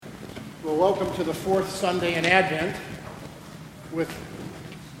Well, welcome to the fourth Sunday in Advent. With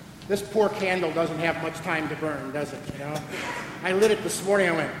this poor candle doesn't have much time to burn, does it? You know, I lit it this morning.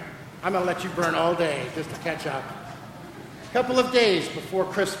 I went, I'm going to let you burn all day just to catch up. A couple of days before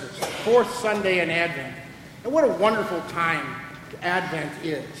Christmas, fourth Sunday in Advent. And what a wonderful time Advent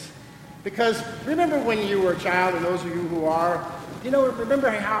is. Because remember when you were a child, and those of you who are, remember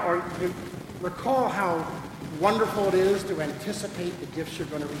how, or recall how wonderful it is to anticipate the gifts you're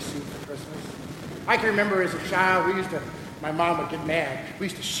going to receive for Christmas. I can remember as a child, my mom would get mad. We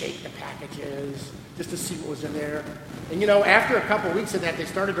used to shake the packages just to see what was in there. And after a couple of weeks of that, they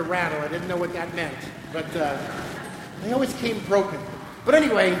started to rattle. I didn't know what that meant, but they always came broken. But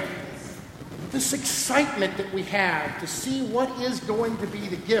anyway, this excitement that we have to see what is going to be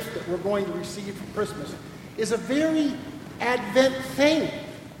the gift that we're going to receive for Christmas is a very Advent thing.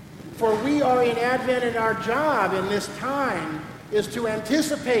 For we are in Advent, and our job in this time is to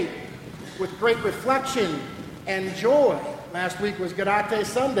anticipate with great reflection and joy. Last week was Gaudete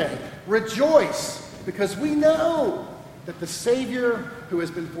Sunday. Rejoice, because we know that the Savior who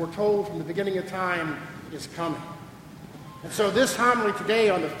has been foretold from the beginning of time is coming. And so this homily today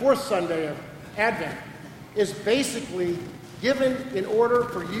on the fourth Sunday of Advent is basically given in order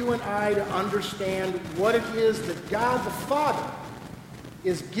for you and I to understand what it is that God the Father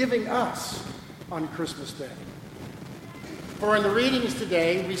is giving us on Christmas Day. For in the readings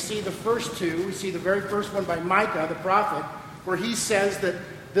today, we see the first two. We see the very first one by Micah, the prophet, where he says that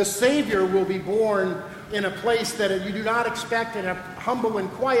the Savior will be born in a place that you do not expect, in a humble and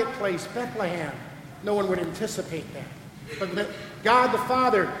quiet place, Bethlehem. No one would anticipate that. But that God the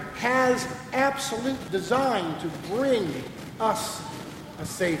Father has absolute design to bring us a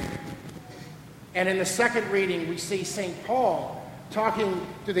Savior. And in the second reading, we see St. Paul talking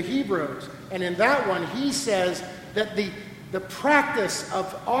to the Hebrews. And in that one, he says that the practice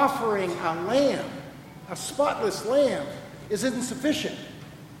of offering a lamb, a spotless lamb, is insufficient.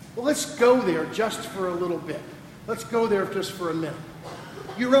 Well, let's go there just for a little bit. Let's go there just for a minute.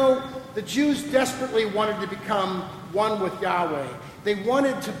 The Jews desperately wanted to become one with Yahweh. They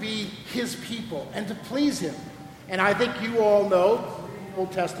wanted to be his people and to please him. And I think you all know,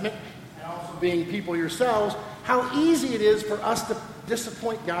 Old Testament, and also being people yourselves, how easy it is for us to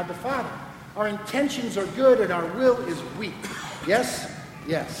disappoint God the Father. Our intentions are good and our will is weak. Yes?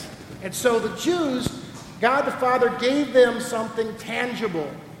 Yes. And so the Jews, God the Father gave them something tangible.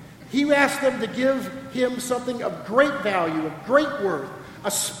 He asked them to give him something of great value, of great worth, a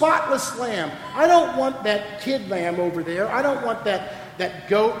spotless lamb. I don't want that kid lamb over there. I don't want that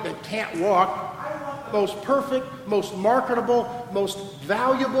goat that can't walk. Most perfect, most marketable, most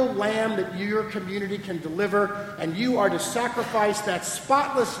valuable lamb that your community can deliver, and you are to sacrifice that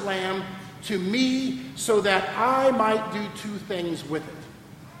spotless lamb to me so that I might do two things with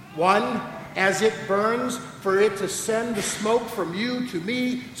it. One, as it burns, for it to send the smoke from you to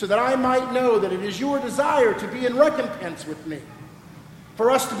me so that I might know that it is your desire to be in recompense with me,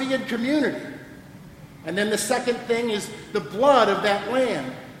 for us to be in community. And then the second thing is the blood of that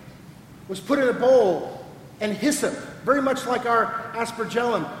lamb was put in a bowl, and hyssop, very much like our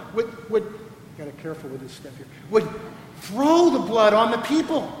aspergillum, would gotta careful with this stuff here, would throw the blood on the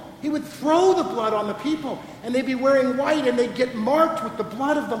people. He would throw the blood on the people, and they'd be wearing white, and they'd get marked with the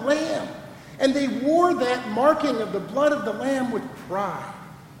blood of the lamb. And they wore that marking of the blood of the lamb with pride,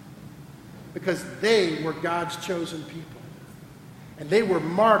 because they were God's chosen people. And they were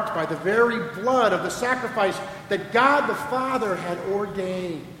marked by the very blood of the sacrifice that God the Father had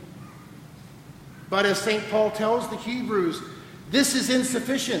ordained. But as St. Paul tells the Hebrews, this is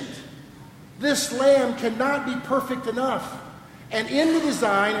insufficient. This lamb cannot be perfect enough. And in the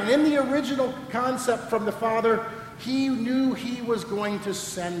design and in the original concept from the Father, he knew he was going to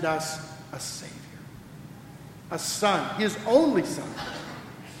send us a Savior, a Son, his only Son.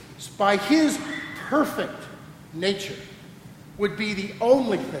 By his perfect nature would be the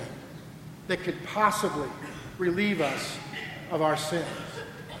only thing that could possibly relieve us of our sins.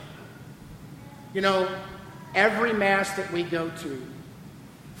 Every Mass that we go to,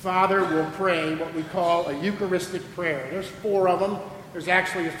 Father will pray what we call a Eucharistic prayer. There's 4 of them. There's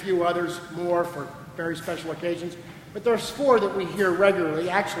actually a few others more for very special occasions. But there's 4 that we hear regularly,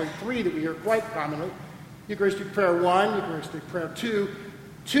 actually 3 that we hear quite commonly. Eucharistic prayer 1, Eucharistic prayer 2.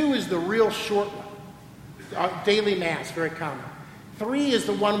 2 is the real short one. Daily Mass, very common. 3 is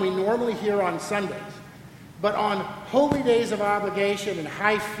the one we normally hear on Sundays. But on holy days of obligation and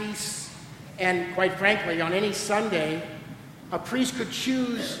high feasts, and quite frankly, on any Sunday, a priest could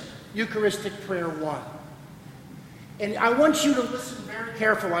choose Eucharistic prayer 1. And I want you to listen very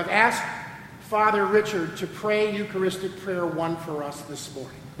carefully. I've asked Father Richard to pray Eucharistic prayer 1 for us this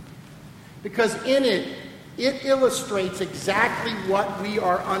morning. because in it illustrates exactly what we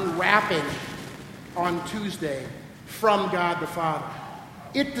are unwrapping on Tuesday from God the Father.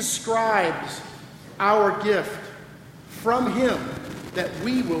 It describes our gift from Him that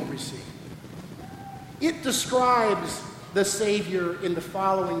we will receive. It describes the Savior in the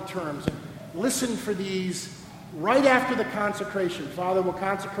following terms. Listen for these right after the consecration. Father will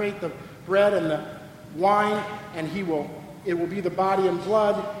consecrate the bread and the wine, and it will be the body and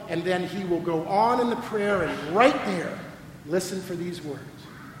blood, and then He will go on in the prayer, and right there, listen for these words.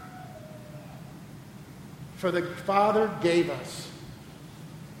 For the Father gave us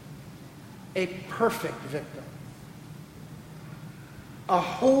a perfect victim, a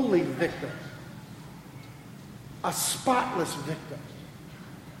holy victim, a spotless victim,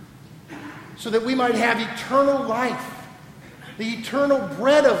 so that we might have eternal life, the eternal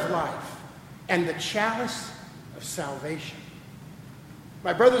bread of life, and the chalice of salvation.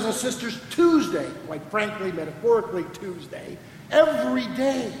 My brothers and sisters, Tuesday, quite frankly, metaphorically Tuesday, every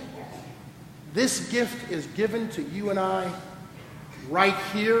day, this gift is given to you and I right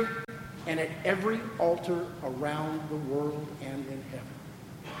here and at every altar around the world and in heaven.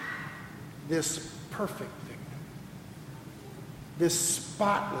 This perfect victim, this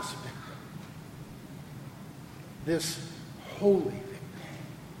spotless victim, this holy victim.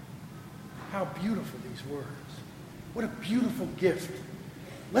 How beautiful these words. What a beautiful gift.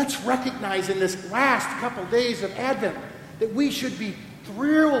 Let's recognize in this last couple days of Advent that we should be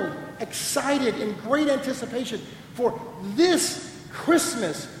thrilled, excited, in great anticipation, for this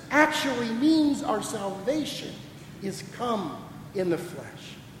Christmas actually means our salvation is come in the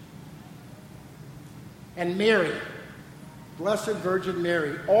flesh. And Mary, Blessed Virgin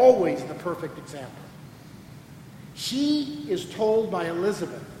Mary, always the perfect example. She is told by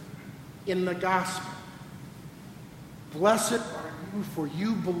Elizabeth in the gospel, "Blessed are you, for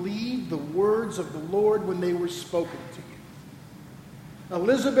you believed the words of the Lord when they were spoken to you."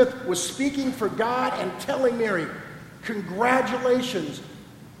 Elizabeth was speaking for God and telling Mary, "Congratulations,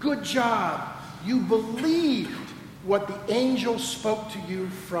 good job. You believed what the angel spoke to you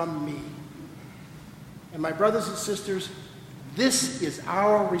from me." And my brothers and sisters, this is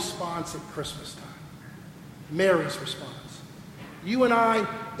our response at Christmas time. Mary's response. You and I,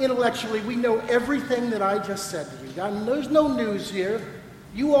 intellectually, we know everything that I just said to you. Now, there's no news here.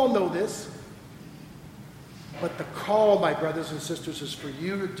 You all know this. But the call, my brothers and sisters, is for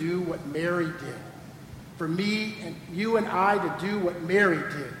you to do what Mary did. For me and you and I to do what Mary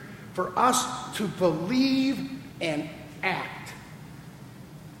did. For us to believe and act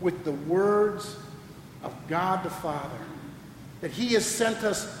with the words of God the Father, that He has sent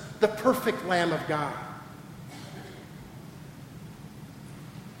us the perfect Lamb of God.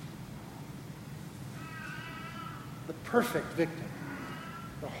 The perfect victim,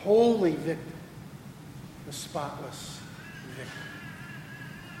 the holy victim, the spotless victim.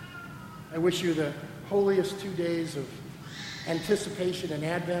 I wish you the holiest 2 days of anticipation and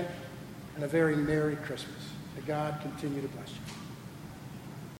Advent, and a very Merry Christmas. May God continue to bless you.